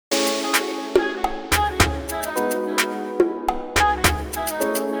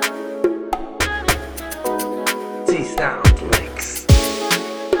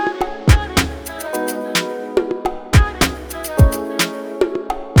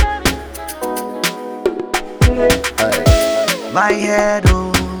My head,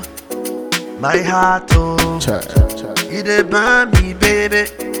 oh, my heart, oh. You did burn me, baby,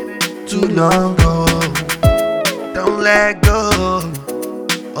 too long, oh. Don't let go,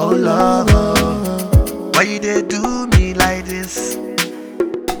 oh love, oh. Why you did do me like this?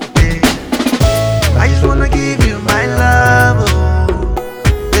 Yeah. I just wanna give you my love,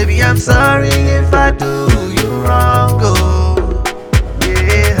 oh. Baby, I'm sorry if I do you wrong, oh.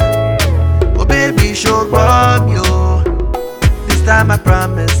 Yeah. Oh baby, show bomb you. This time I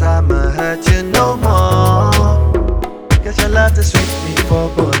promise I'ma hurt you no more. Cause your love to sweet me for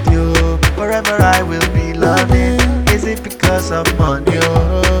both you. Forever I will be loving. Is it because of money,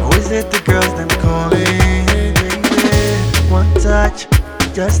 or is it the girls them calling? Baby, one touch,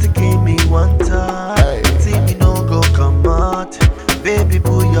 just to give me one touch. See me no go come out. Baby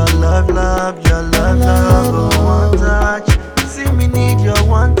boo, your love, your love, oh, one touch. See me need your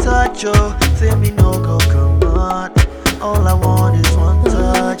one touch, oh. See me no go come out. All I want is one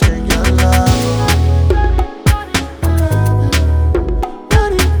touch and your love.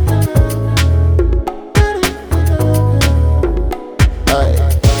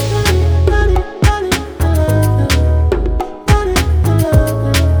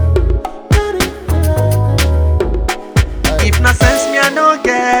 If not sense me, I no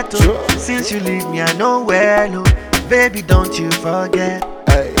get oh. Since you leave me, I know where no. Baby, don't you forget.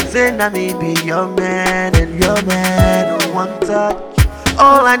 Say na me be your man and your man. Oh, one touch.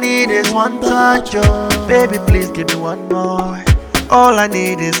 All I need is one touch, oh. Baby, please give me one more. All I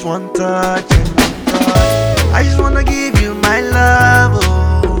need is one touch and one touch. I just wanna give you my love,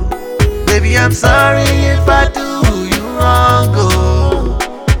 oh. Baby, I'm sorry if I do you wrong, oh.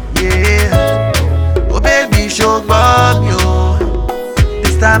 Yeah. Oh baby, show bomb you.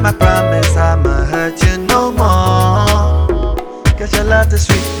 This time I promise I'ma hurt you no more. Cause your love to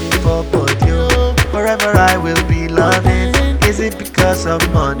sweet me for both you. Forever I will be loving. Is it because of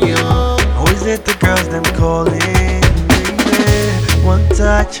money, or is it the girls them calling? Baby, one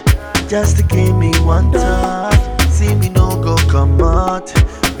touch, just to give me one touch. See me no go come out.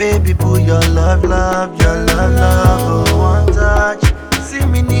 Baby boo, your love, your love, oh, one touch. See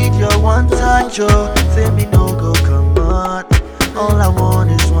me need your one touch, oh. Say me no go come out. All I want